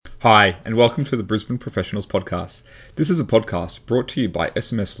Hi, and welcome to the Brisbane Professionals Podcast. This is a podcast brought to you by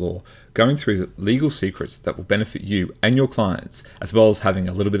SMS Law, going through the legal secrets that will benefit you and your clients, as well as having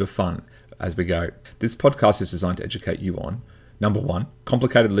a little bit of fun as we go. This podcast is designed to educate you on, number one,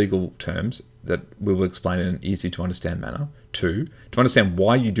 complicated legal terms that we will explain in an easy to understand manner. Two, to understand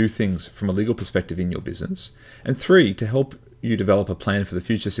why you do things from a legal perspective in your business. And three, to help you develop a plan for the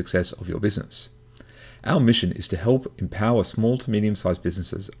future success of your business. Our mission is to help empower small to medium-sized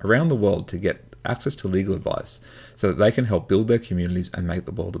businesses around the world to get access to legal advice so that they can help build their communities and make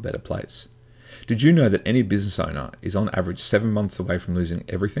the world a better place. Did you know that any business owner is on average 7 months away from losing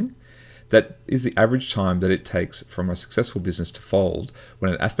everything? That is the average time that it takes from a successful business to fold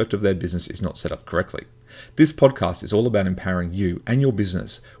when an aspect of their business is not set up correctly. This podcast is all about empowering you and your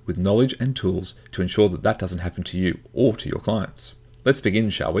business with knowledge and tools to ensure that that doesn't happen to you or to your clients. Let's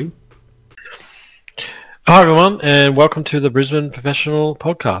begin, shall we? Hi everyone, and welcome to the Brisbane Professional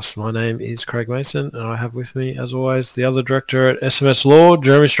Podcast. My name is Craig Mason, and I have with me, as always, the other director at SMS Law,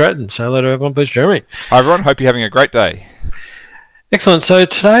 Jeremy Stratton. Say hello to everyone, please, Jeremy. Hi everyone, hope you're having a great day. Excellent. So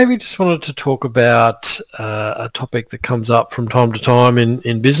today we just wanted to talk about a topic that comes up from time to time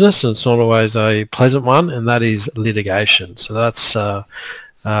in business, and it's not always a pleasant one, and that is litigation. So that's a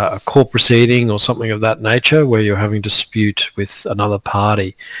court proceeding or something of that nature where you're having a dispute with another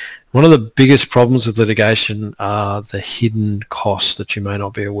party. One of the biggest problems with litigation are the hidden costs that you may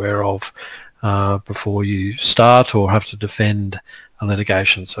not be aware of before you start or have to defend a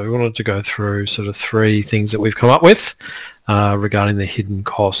litigation. So we wanted to go through sort of three things that we've come up with regarding the hidden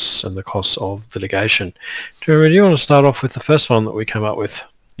costs and the costs of litigation. Jeremy, do you want to start off with the first one that we came up with?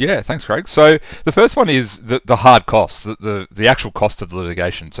 Yeah, thanks, Craig. So the first one is the hard costs, the actual cost of the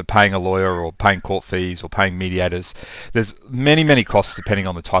litigation. So paying a lawyer or paying court fees or paying mediators. There's many costs depending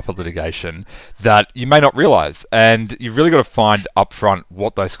on the type of litigation that you may not realise. And you've really got to find upfront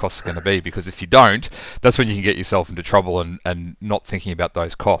what those costs are going to be, because if you don't, that's when you can get yourself into trouble and not thinking about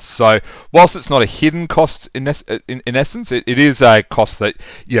those costs. So whilst it's not a hidden cost in essence, it is a cost that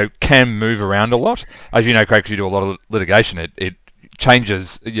can move around a lot. As you know, Craig, because you do a lot of litigation, it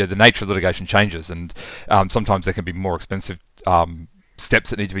changes, the nature of litigation changes, and sometimes there can be more expensive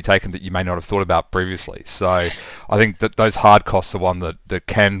steps that need to be taken that you may not have thought about previously. So I think that those hard costs are one that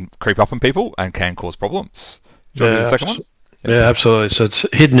can creep up on people and can cause problems. Do you want to do the second one? Yeah, absolutely. So it's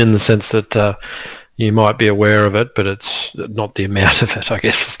hidden in the sense that you might be aware of it, but it's not the amount of it, I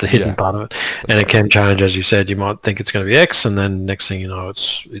guess, is the hidden part of it. And it can change, as you said. You might think it's going to be X, and then next thing you know,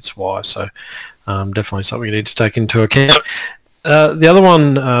 it's Y. So definitely something you need to take into account. The other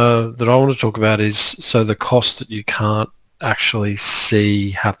one that I want to talk about is the cost that you can't actually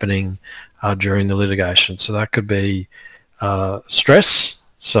see happening during the litigation. So that could be stress.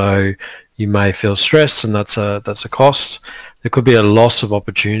 So you may feel stress, and that's a cost. There could be a loss of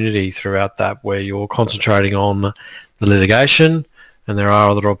opportunity throughout that, where you're concentrating on the litigation, and there are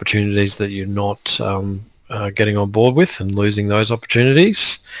other opportunities that you're not getting on board with, and losing those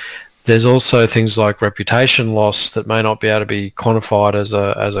opportunities. There's also things like reputation loss that may not be able to be quantified as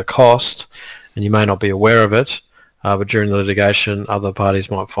a cost, and you may not be aware of it. But during the litigation, other parties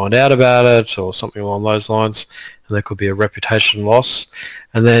might find out about it or something along those lines, and there could be a reputation loss.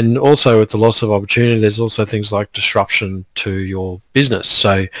 And then also with the loss of opportunity, there's also things like disruption to your business.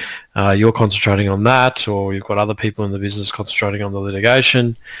 So you're concentrating on that, or you've got other people in the business concentrating on the litigation,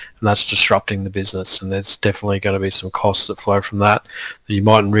 and that's disrupting the business. And there's definitely going to be some costs that flow from that you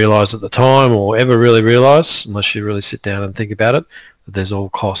mightn't realise at the time, or ever really realise, unless you really sit down and think about it. That there's all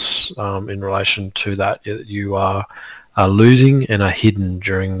costs in relation to that you are losing and are hidden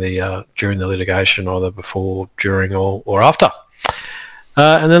during the litigation, either before, during, or after.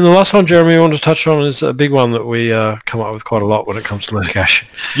 And then the last one, Jeremy, I want to touch on is a big one that we come up with quite a lot when it comes to litigation.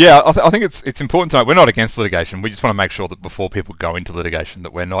 Yeah, I think it's important to know we're not against litigation. We just want to make sure that before people go into litigation,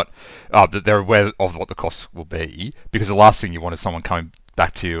 that we're not that they're aware of what the costs will be, because the last thing you want is someone coming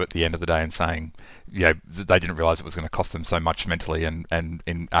back to you at the end of the day and saying, they didn't realise it was going to cost them so much mentally and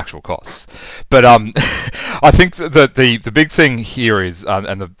in actual costs. But I think that the big thing here is,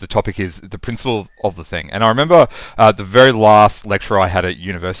 and the topic is the principle of the thing. And I remember the very last lecture I had at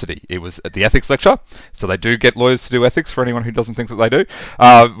university, it was at the ethics lecture. So they do get lawyers to do ethics, for anyone who doesn't think that they do.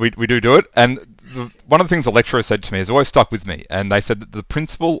 We do it. And one of the things the lecturer said to me has always stuck with me. And they said that the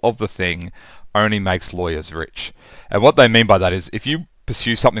principle of the thing only makes lawyers rich. And what they mean by that is, if you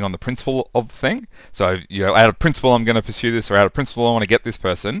pursue something on the principle of the thing, so out of principle I'm going to pursue this, or out of principle I want to get this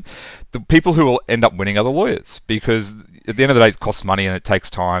person, the people who will end up winning are the lawyers, because at the end of the day, it costs money and it takes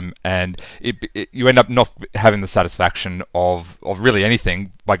time, and you end up not having the satisfaction of really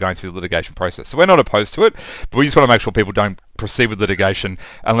anything by going through the litigation process. So we're not opposed to it, but we just want to make sure people don't proceed with litigation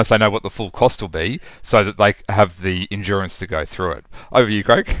unless they know what the full cost will be, so that they have the endurance to go through it. Over to you,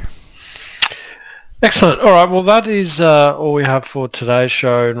 Craig. Excellent. All right. Well, that is all we have for today's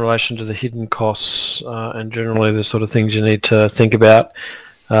show in relation to the hidden costs and generally the sort of things you need to think about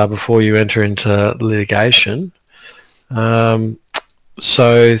before you enter into litigation.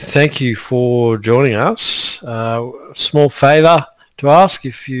 So thank you for joining us. Small favour to ask,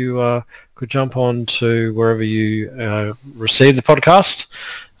 if you could jump on to wherever you receive the podcast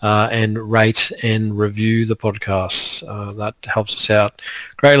and rate and review the podcast. That helps us out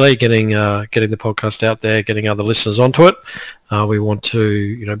greatly, getting the podcast out there, getting other listeners onto it. We want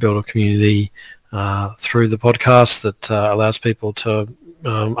to build a community through the podcast that allows people to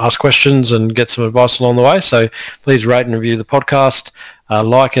ask questions and get some advice along the way. So please rate and review the podcast.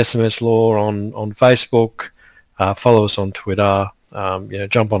 Like SMS Law on Facebook. Follow us on Twitter.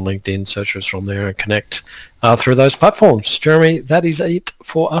 Jump on LinkedIn, search us from there and connect through those platforms. Jeremy, that is it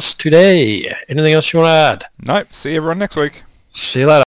for us today. Anything else you want to add? Nope. See everyone next week. See you later.